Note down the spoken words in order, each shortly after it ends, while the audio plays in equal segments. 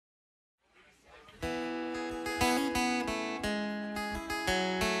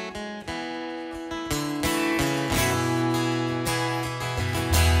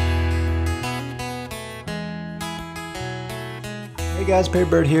guys,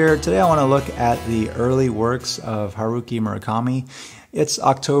 Paperbird here. Today I want to look at the early works of Haruki Murakami. It's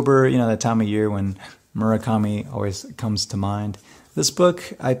October, the time of year when Murakami always comes to mind. This book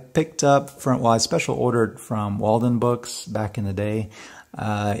I picked up from, I special ordered from Walden Books back in the day.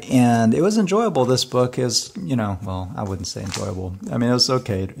 And it was enjoyable. This book is, well, I wouldn't say enjoyable. I mean, it was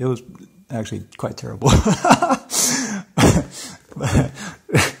okay. It was actually quite terrible.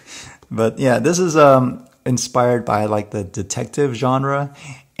 But yeah, this is inspired by like the detective genre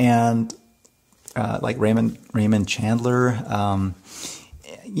and like Raymond Chandler,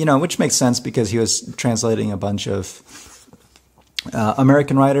 which makes sense because he was translating a bunch of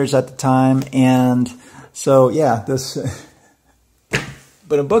American writers at the time. And so, yeah, this...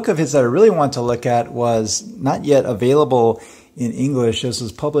 But a book of his that I really want to look at was not yet available in English. This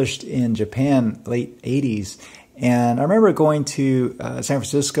was published in Japan, late 80s. And I remember going to San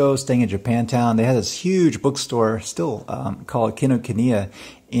Francisco, staying in Japantown. They had this huge bookstore still called Kinokuniya.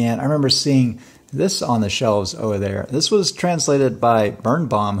 And I remember seeing this on the shelves over there. This was translated by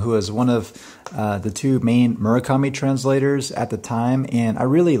Birnbaum, who was one of the two main Murakami translators at the time. And I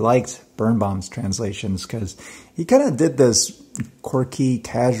really liked Birnbaum's translations because he kind of did this quirky,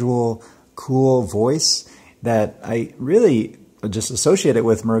 casual, cool voice that I really just associated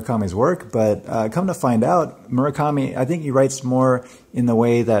with Murakami's work. But come to find out, Murakami, I think he writes more in the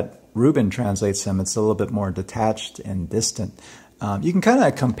way that Rubin translates him. It's a little bit more detached and distant. You can kind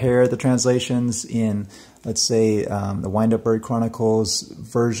of compare the translations in, let's say, the Wind-Up Bird Chronicles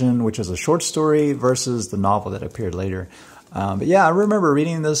version, which is a short story, versus the novel that appeared later. But yeah, I remember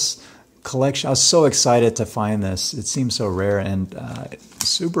reading this collection. I was so excited to find this. It seemed so rare, and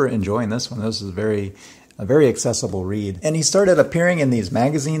super enjoying this one. This is a very accessible read. And he started appearing in these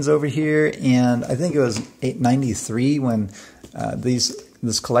magazines over here, and I think it was 893 when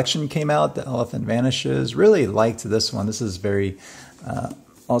this collection came out, The Elephant Vanishes. Really liked this one. This is very,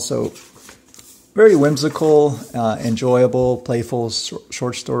 also very whimsical, enjoyable, playful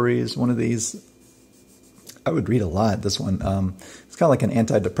short stories. One of these I would read a lot, this one. It's kind of like an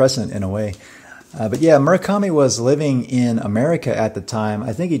antidepressant in a way. But yeah, Murakami was living in America at the time.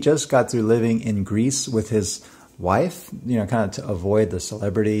 I think he just got through living in Greece with his wife, kind of to avoid the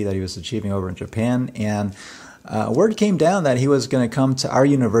celebrity that he was achieving over in Japan. And word came down that he was going to come to our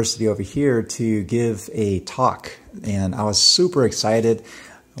university over here to give a talk. And I was super excited.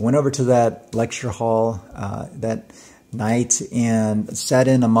 I went over to that lecture hall that night and sat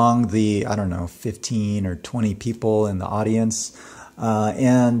in among the, 15 or 20 people in the audience.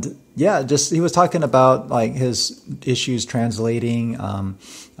 And yeah, he was talking about like his issues translating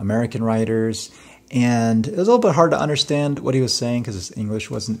American writers. And it was a little bit hard to understand what he was saying because his English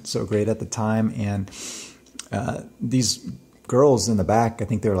wasn't so great at the time. And these girls in the back, I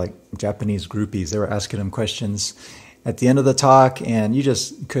think they were like Japanese groupies. They were asking him questions at the end of the talk, and you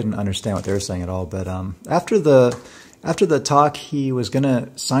just couldn't understand what they were saying at all. But after the talk, he was going to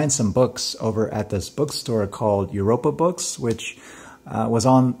sign some books over at this bookstore called Europa Books, which was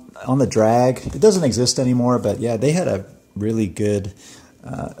on the Drag. It doesn't exist anymore, but yeah, they had a really good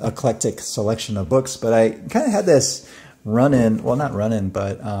eclectic selection of books. But I kind of had this run-in, well, not run-in,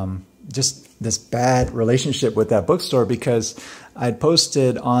 but just this bad relationship with that bookstore because I'd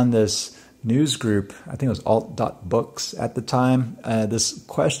posted on this news group, I think it was alt.books at the time, this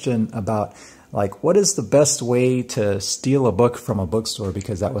question about like, what is the best way to steal a book from a bookstore?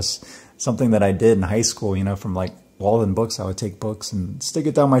 Because that was something that I did in high school, from like Walden Books. I would take books and stick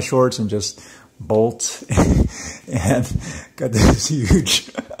it down my shorts and just bolt and got this huge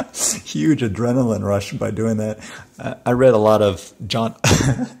adrenaline rush by doing that. I read a lot of John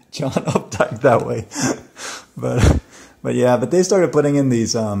Updike that way. But yeah, but they started putting in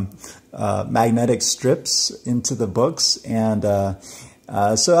these magnetic strips into the books, and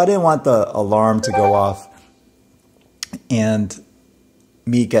so I didn't want the alarm to go off and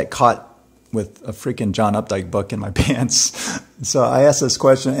me get caught with a freaking John Updike book in my pants. So I asked this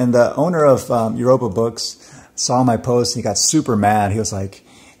question, and the owner of Europa Books saw my post, and he got super mad. He was like,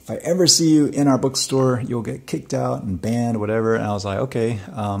 if I ever see you in our bookstore, you'll get kicked out and banned, whatever. And I was like, okay.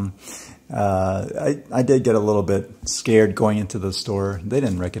 I did get a little bit scared going into the store. They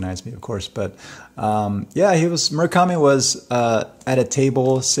didn't recognize me, of course, but yeah, Murakami was at a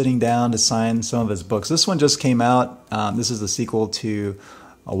table sitting down to sign some of his books. This one just came out. This is the sequel to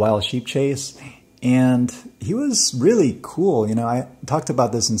A Wild Sheep Chase, and he was really cool. I talked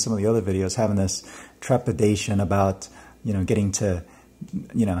about this in some of the other videos, having this trepidation about getting to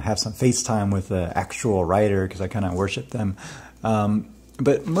have some FaceTime with the actual writer because I kind of worship them.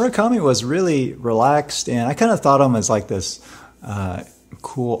 But Murakami was really relaxed, and I kind of thought of him as like this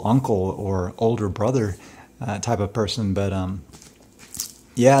cool uncle or older brother type of person. But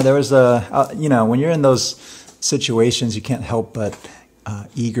Yeah, there was a, you know, when you're in those situations, you can't help but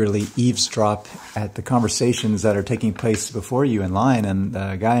eagerly eavesdrop at the conversations that are taking place before you in line. And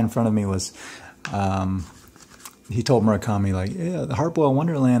the guy in front of me was, he told Murakami, like, yeah, The Hard-Boiled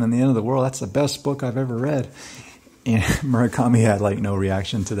Wonderland and the End of the World, that's the best book I've ever read. And Murakami had like no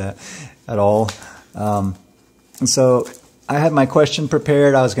reaction to that at all. And so I had my question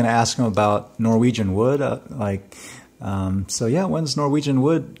prepared. I was going to ask him about Norwegian Wood. So yeah, when's Norwegian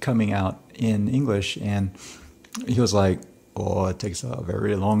Wood coming out in English? And he was like, oh, it takes a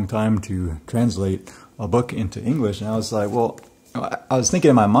very long time to translate a book into English. And I was like, well, I was thinking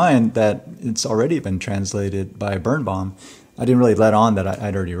in my mind that it's already been translated by Birnbaum. I didn't really let on that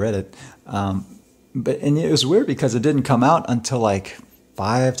I'd already read it. And it was weird because it didn't come out until like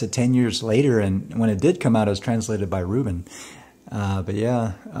 5 to 10 years later. And when it did come out, it was translated by Rubin. But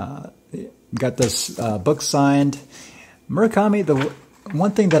yeah, got this book signed. Murakami, the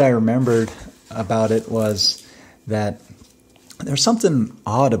one thing that I remembered about it was that there's something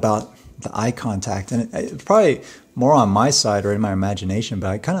odd about the eye contact. And it's probably more on my side or in my imagination, but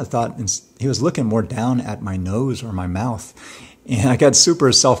I kind of thought he was looking more down at my nose or my mouth. And I got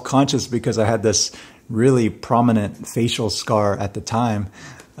super self-conscious because I had this really prominent facial scar at the time.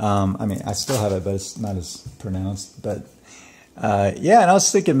 I mean, I still have it, but it's not as pronounced. But yeah, and I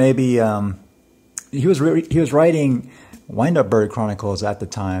was thinking maybe he was writing Wind-Up Bird Chronicles at the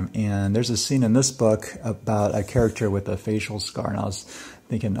time, and there's a scene in this book about a character with a facial scar, and I was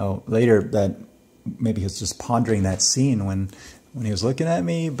thinking, oh, later that maybe he was just pondering that scene when he was looking at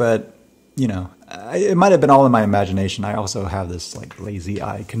me, but you know, it might have been all in my imagination. I also have this like lazy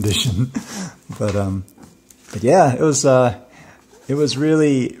eye condition, but yeah, it was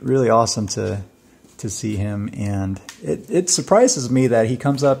really, really awesome to see him, and it surprises me that he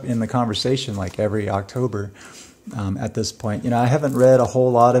comes up in the conversation like every October. At this point, you know, I haven't read a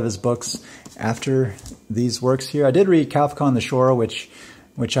whole lot of his books after these works here. I did read Kafka on the Shore, which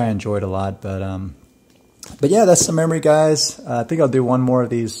I enjoyed a lot, but yeah, that's the memory, guys. I think I'll do one more of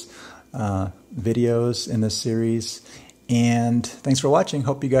these videos in this series, and thanks for watching.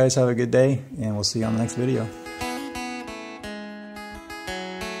 Hope you guys have a good day, and we'll see you on the next video.